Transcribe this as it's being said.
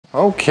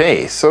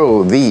Okay,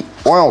 so the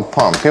oil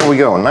pump, here we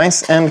go,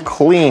 nice and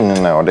clean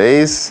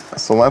nowadays.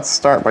 So let's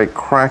start by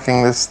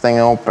cracking this thing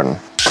open.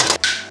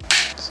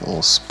 There's a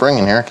little spring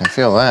in here, I can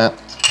feel that.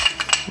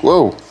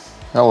 Whoa,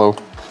 hello.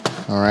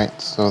 All right,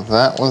 so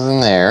that was in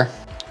there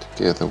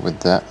together with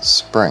that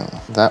spring.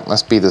 That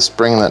must be the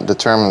spring that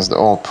determines the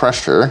oil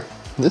pressure.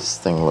 This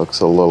thing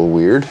looks a little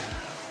weird.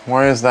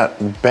 Why is that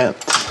bent?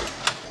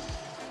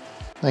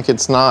 Like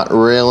it's not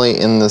really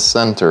in the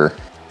center.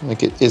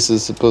 Like is it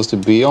supposed to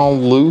be all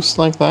loose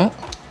like that?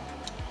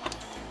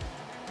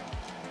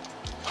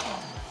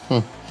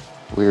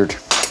 Weird.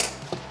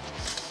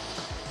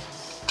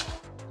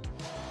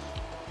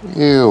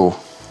 Ew.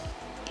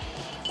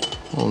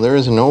 Well, there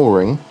is an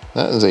O-ring.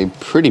 That is a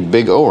pretty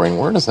big O-ring.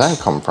 Where does that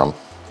come from?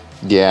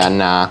 Yeah,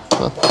 nah.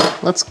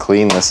 Let's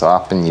clean this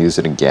up and use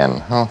it again.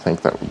 I don't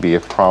think that would be a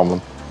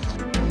problem.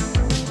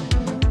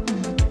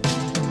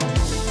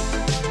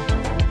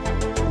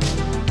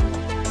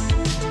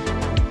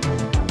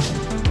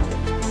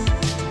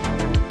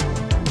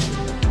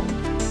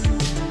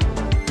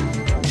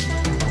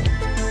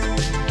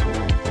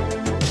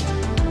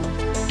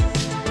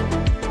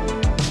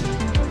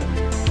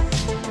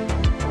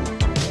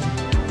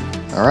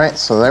 All right,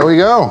 so there we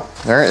go.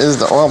 There is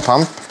the oil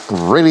pump,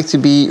 ready to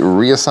be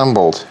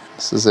reassembled.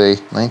 This is a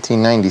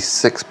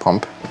 1996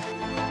 pump.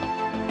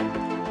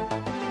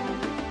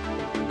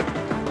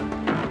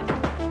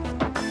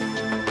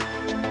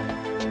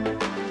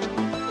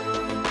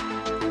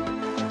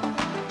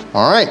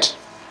 All right,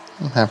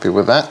 I'm happy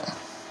with that.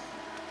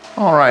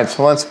 All right,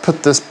 so let's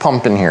put this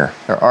pump in here.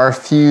 There are a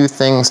few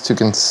things to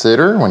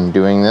consider when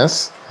doing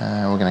this.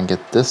 We're gonna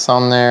get this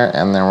on there,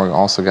 and then we're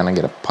also gonna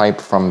get a pipe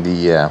from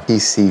the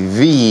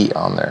PCV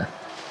on there.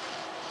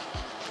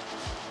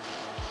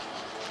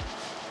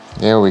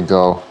 There we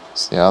go.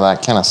 See how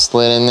that kind of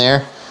slid in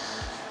there?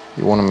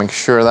 You wanna make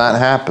sure that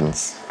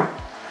happens,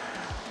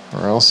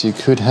 or else you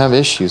could have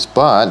issues,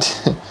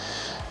 but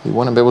you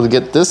wanna be able to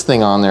get this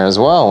thing on there as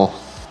well.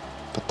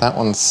 But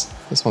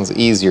this one's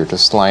easier to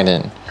slide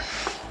in.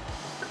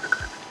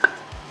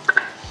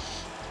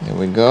 There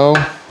we go.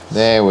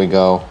 There we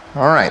go.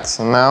 All right,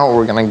 so now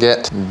we're gonna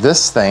get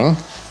this thing.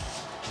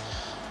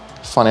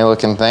 Funny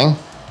looking thing.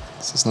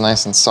 This is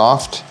nice and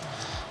soft.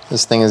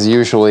 This thing is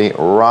usually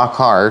rock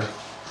hard.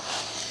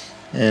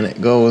 And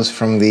it goes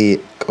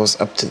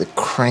up to the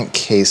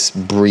crankcase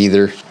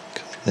breather.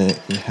 Then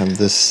you have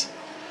this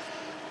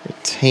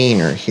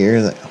retainer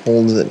here that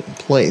holds it in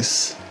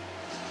place.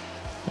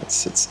 That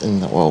sits in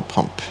the oil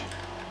pump.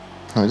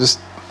 I'll just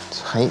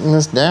tighten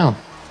this down.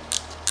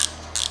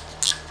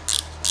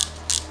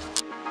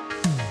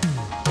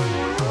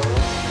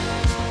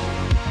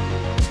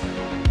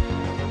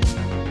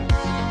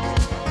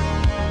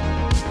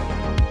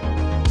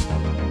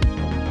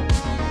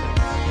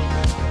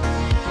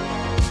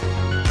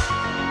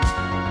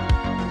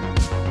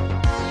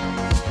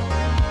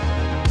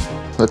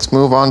 Let's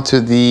move on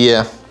to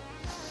the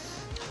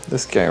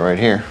this guy right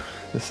here,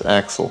 this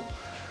axle.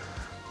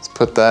 Let's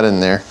put that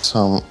in there.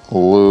 Some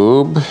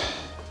lube,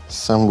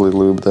 assembly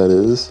lube that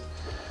is,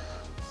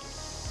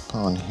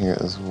 on here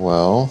as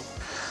well.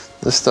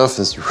 This stuff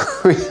is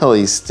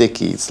really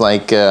sticky. It's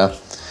like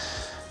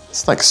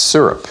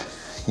syrup,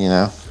 you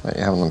know, that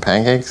you have on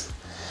pancakes,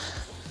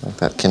 like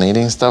that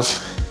Canadian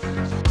stuff.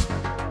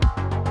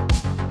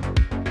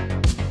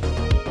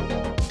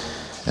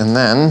 And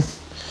then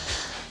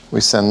we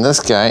send this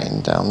guy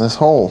down this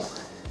hole.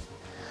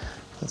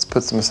 Let's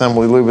put some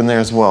assembly lube in there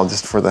as well,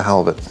 just for the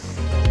hell of it.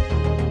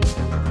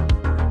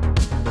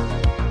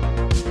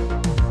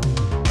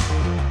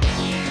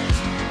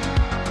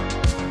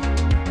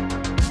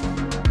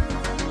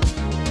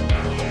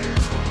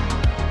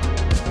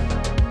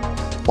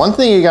 One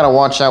thing you gotta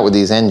watch out with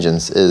these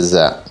engines is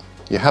that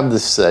you have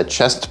this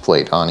chest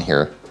plate on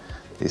here.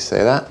 Do you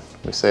say that?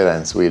 We say that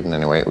in Sweden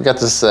anyway. We got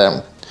this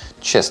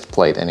chest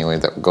plate anyway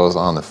that goes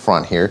on the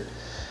front here.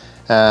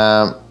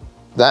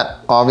 That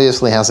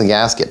obviously has a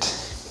gasket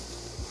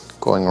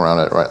going around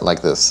it right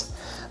like this.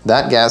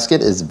 That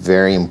gasket is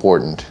very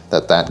important,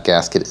 that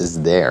gasket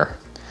is there.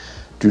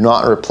 Do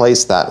not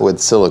replace that with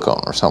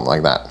silicone or something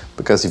like that,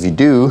 because if you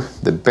do,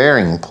 the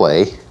bearing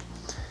play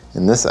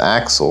in this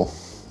axial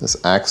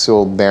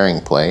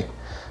bearing play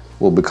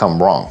will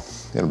become wrong.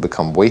 It'll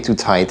become way too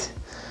tight,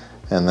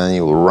 and then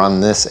you will run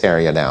this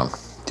area down.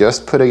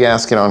 Just put a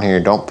gasket on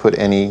here, don't put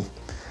any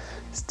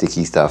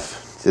sticky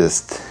stuff,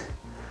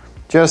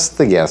 just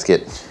the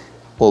gasket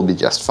will be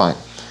just fine.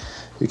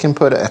 You can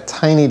put a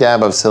tiny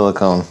dab of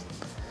silicone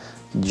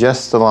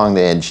just along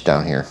the edge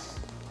down here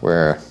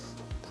where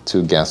the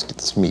two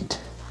gaskets meet.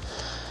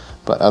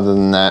 But other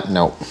than that,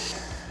 no.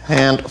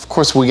 And of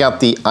course we got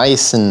the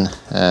Eisen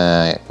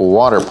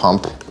water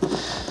pump,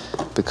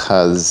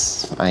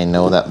 because I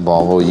know that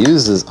Volvo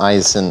uses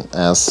Eisen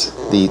as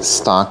the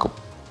stock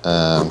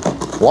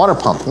water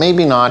pump.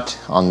 Maybe not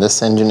on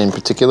this engine in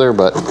particular,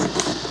 but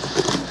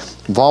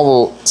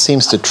Volvo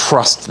seems to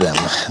trust them,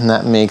 and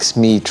that makes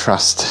me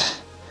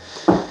trust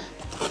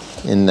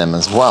in them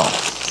as well.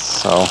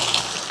 So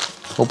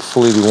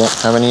hopefully we won't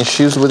have any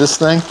issues with this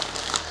thing.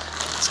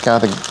 Let's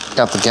got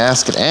the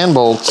gasket and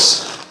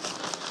bolts,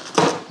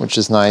 which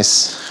is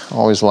nice.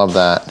 Always love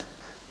that.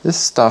 This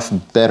stuff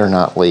better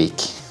not leak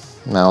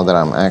now that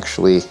I'm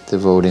actually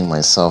devoting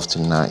myself to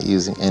not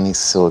using any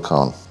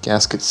silicone.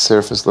 Gasket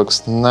surface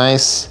looks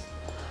nice.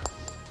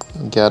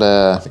 Got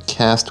a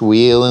cast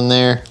wheel in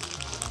there.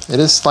 It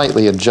is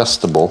slightly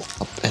adjustable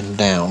up and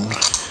down.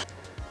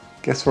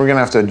 Guess we're gonna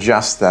have to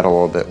adjust that a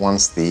little bit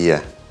once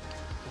the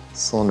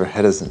cylinder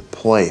head is in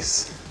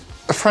place.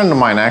 A friend of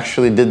mine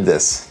actually did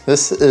this.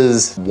 This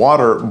is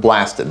water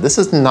blasted. This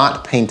is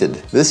not painted.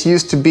 This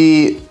used to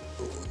be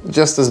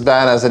just as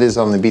bad as it is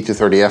on the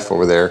B230F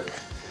over there.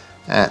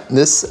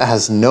 This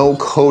has no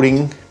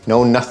coating,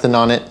 no nothing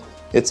on it.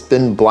 It's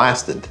been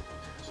blasted,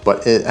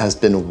 but it has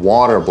been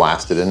water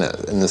blasted in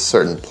this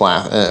certain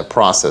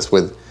process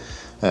with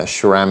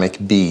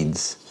ceramic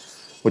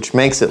beads, which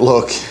makes it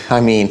look, I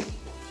mean,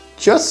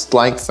 just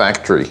like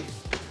factory.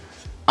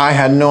 I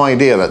had no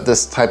idea that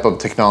this type of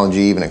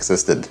technology even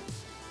existed,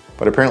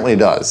 but apparently it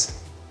does.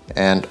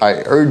 And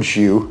I urge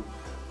you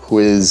who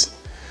is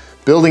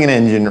building an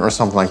engine or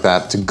something like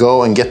that to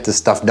go and get this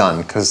stuff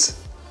done, because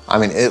I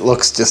mean, it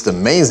looks just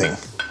amazing.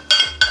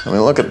 I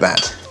mean, look at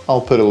that.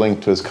 I'll put a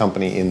link to his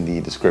company in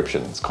the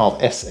description. It's called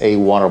SA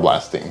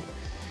Waterblasting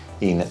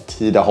in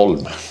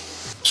Tidaholm.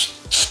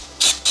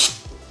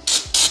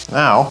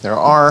 Now, there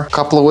are a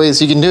couple of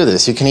ways you can do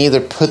this. You can either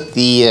put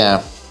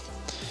the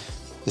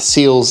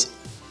seals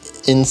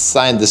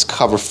inside this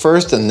cover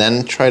first and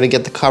then try to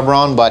get the cover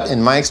on, but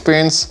in my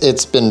experience,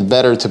 it's been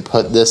better to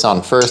put this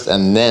on first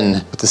and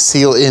then put the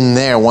seal in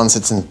there once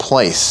it's in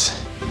place.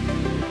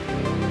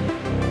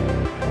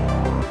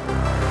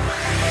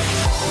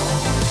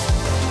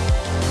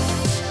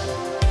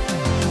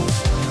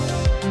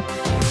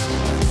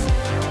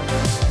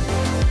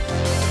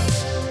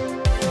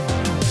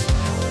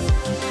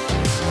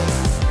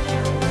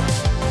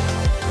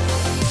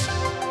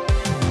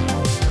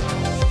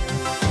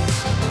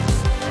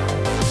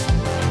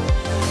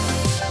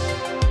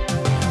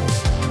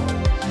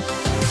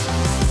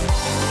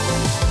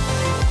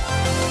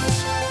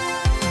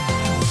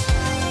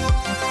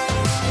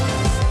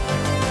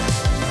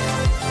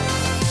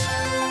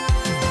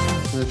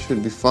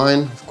 Should be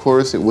fine. Of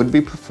course, it would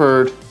be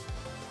preferred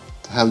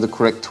to have the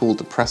correct tool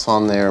to press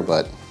on there,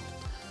 but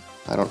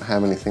I don't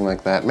have anything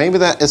like that. Maybe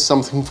that is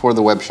something for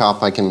the web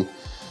shop. I can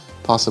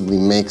possibly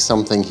make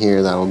something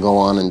here that'll go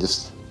on and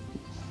just,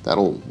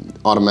 that'll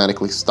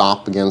automatically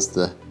stop against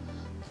the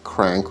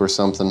crank or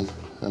something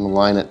and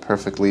align it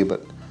perfectly,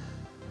 but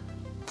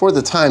for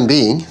the time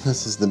being,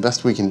 this is the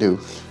best we can do.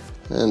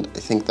 And I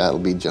think that'll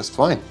be just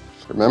fine.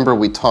 Remember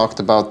we talked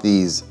about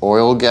these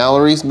oil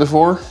galleries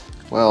before?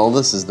 Well,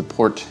 this is the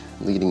port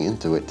leading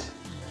into it,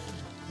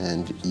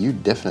 and you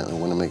definitely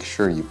want to make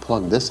sure you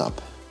plug this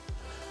up,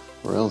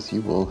 or else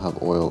you will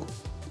have oil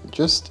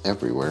just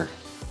everywhere.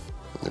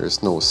 There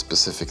is no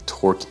specific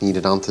torque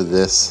needed onto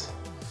this.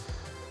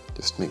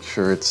 Just make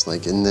sure it's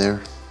like in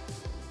there,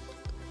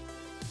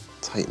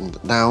 tighten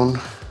it down.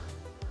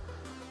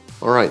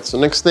 All right, so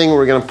next thing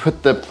we're gonna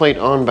put the plate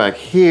on back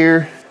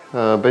here.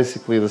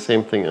 Basically the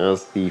same thing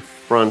as the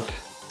front.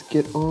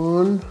 Get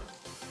on.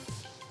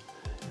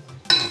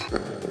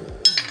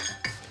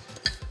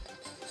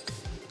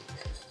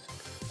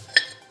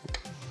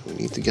 We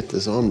need to get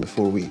this on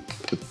before we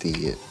put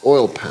the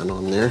oil pan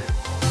on there.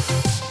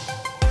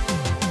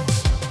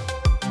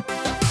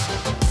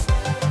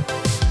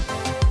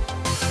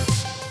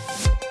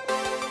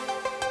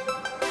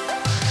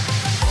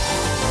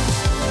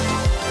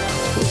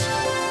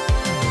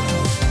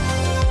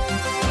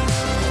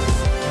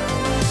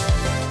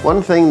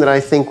 One thing that I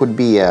think would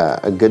be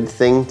a good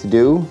thing to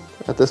do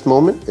at this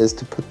moment is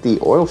to put the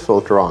oil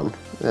filter on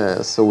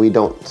so we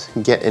don't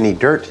get any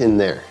dirt in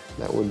there.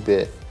 That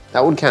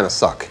would kind of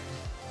suck.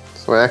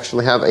 So I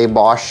actually have a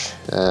Bosch.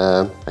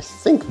 I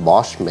think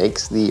Bosch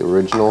makes the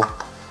original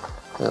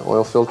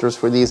oil filters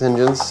for these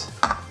engines.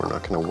 We're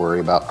not going to worry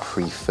about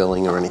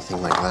pre-filling or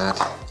anything like that.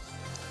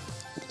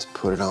 Just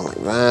put it on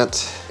like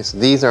that. Okay, so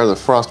these are the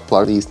frost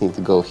plugs. These need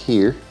to go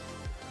here.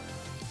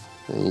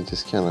 And you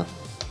just kind of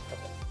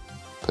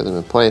put them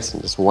in place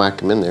and just whack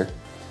them in there.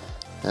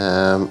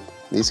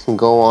 These can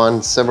go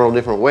on several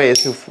different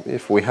ways.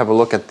 If we have a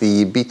look at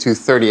the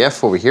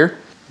B230F over here,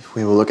 if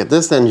we have a look at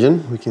this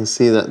engine, we can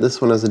see that this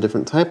one has a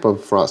different type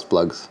of frost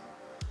plugs.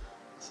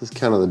 This is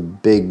kind of the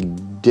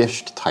big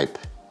dished type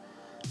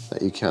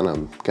that you kind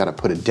of got to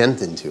put a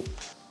dent into.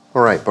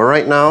 All right, but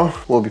right now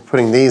we'll be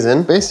putting these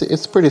in. Basically,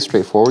 it's pretty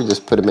straightforward.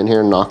 Just put them in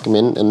here and knock them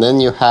in, and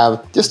then you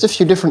have just a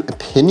few different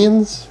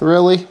opinions,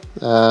 really.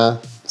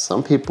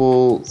 Some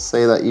people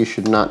say that you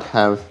should not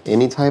have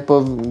any type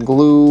of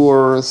glue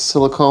or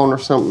silicone or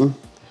something.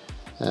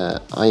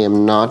 I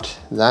am not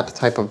that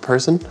type of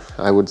person.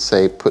 I would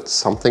say put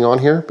something on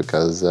here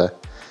because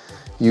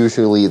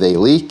usually they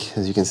leak.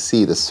 As you can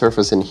see, the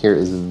surface in here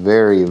is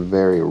very,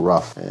 very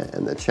rough.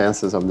 And the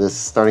chances of this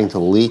starting to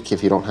leak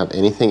if you don't have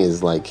anything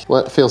is like,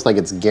 well, it feels like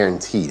it's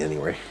guaranteed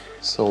anyway.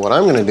 So what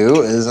I'm gonna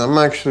do is I'm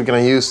actually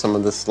gonna use some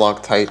of this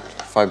Loctite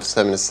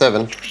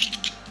 577.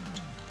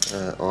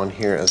 on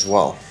here as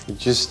well. You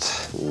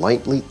just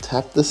lightly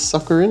tap this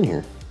sucker in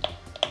here.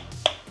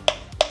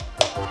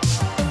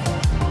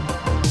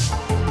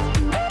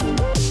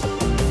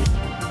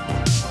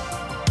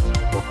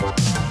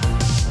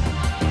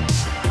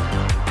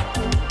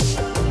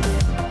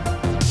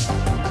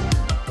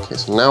 Okay,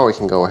 so now we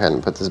can go ahead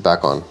and put this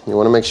back on. You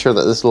want to make sure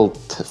that this little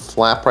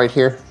flap right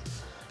here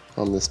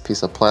on this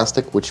piece of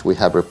plastic, which we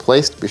have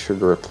replaced, be sure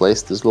to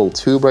replace this little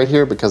tube right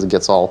here because it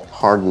gets all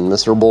hard and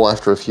miserable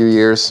after a few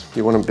years.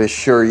 You want to be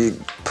sure you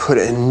put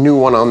a new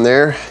one on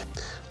there.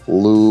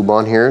 Lube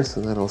on here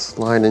so that'll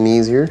slide in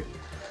easier.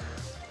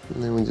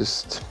 And then we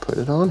just put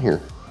it on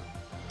here.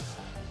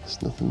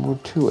 There's nothing more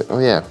to it. Oh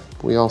yeah,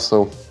 we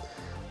also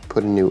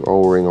put a new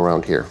O-ring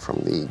around here from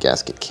the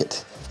gasket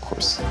kit, of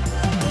course.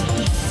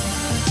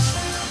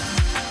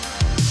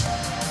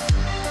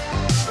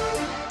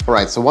 All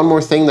right, so one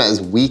more thing that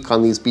is weak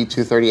on these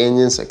B230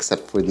 engines,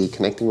 except for the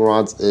connecting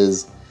rods,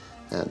 is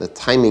the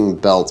timing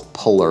belt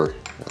puller,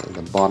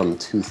 the bottom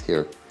tooth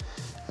here.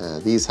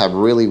 These have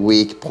really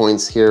weak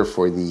points here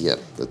for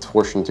the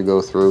torsion to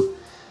go through.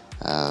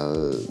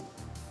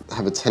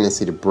 Have a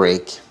tendency to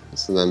break,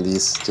 so then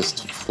these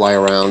just fly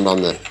around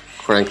on the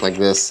crank like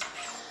this.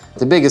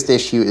 The biggest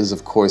issue is,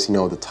 of course, you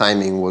know, the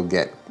timing will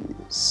get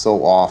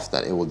so off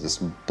that it will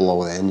just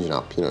blow the engine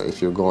up. You know,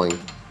 if you're going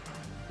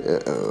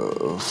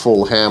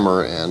full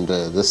hammer and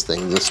this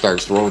thing just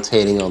starts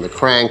rotating on the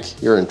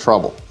crank, you're in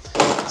trouble.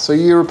 So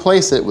you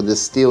replace it with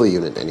this steel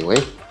unit anyway,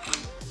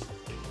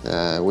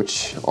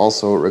 which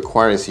also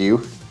requires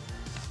you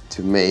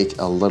to make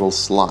a little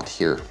slot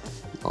here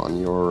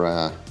on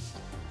your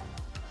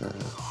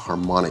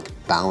harmonic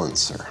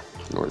balancer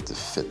in order to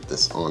fit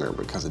this on her,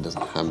 because it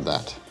doesn't have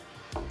that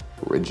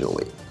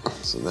originally.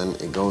 So then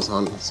it goes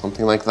on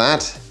something like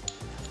that.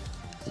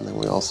 And then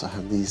we also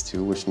have these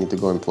two which need to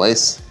go in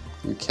place.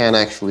 You can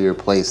actually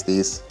replace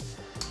these.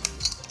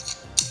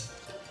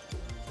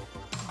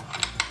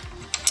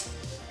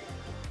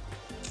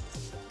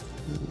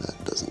 And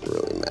that doesn't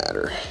really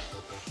matter.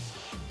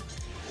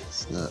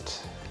 It's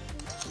not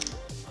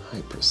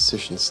high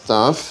precision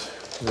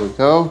stuff. There we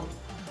go.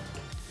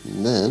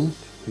 And then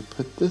we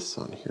put this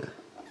on here.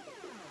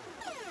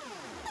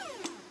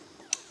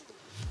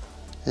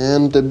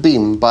 And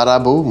bim,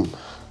 bada boom.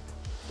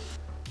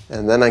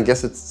 And then I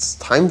guess it's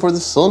time for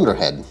the cylinder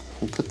head.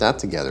 We put that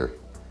together.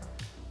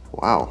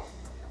 Wow.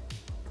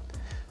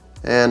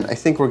 And I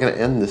think we're gonna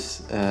end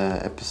this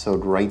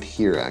episode right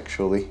here,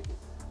 actually.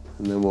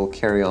 And then we'll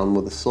carry on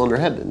with the cylinder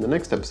head in the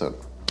next episode.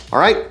 All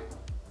right.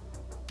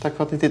 Tack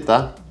för att ni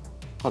tittade.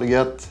 Ha det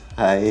gött.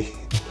 Hej.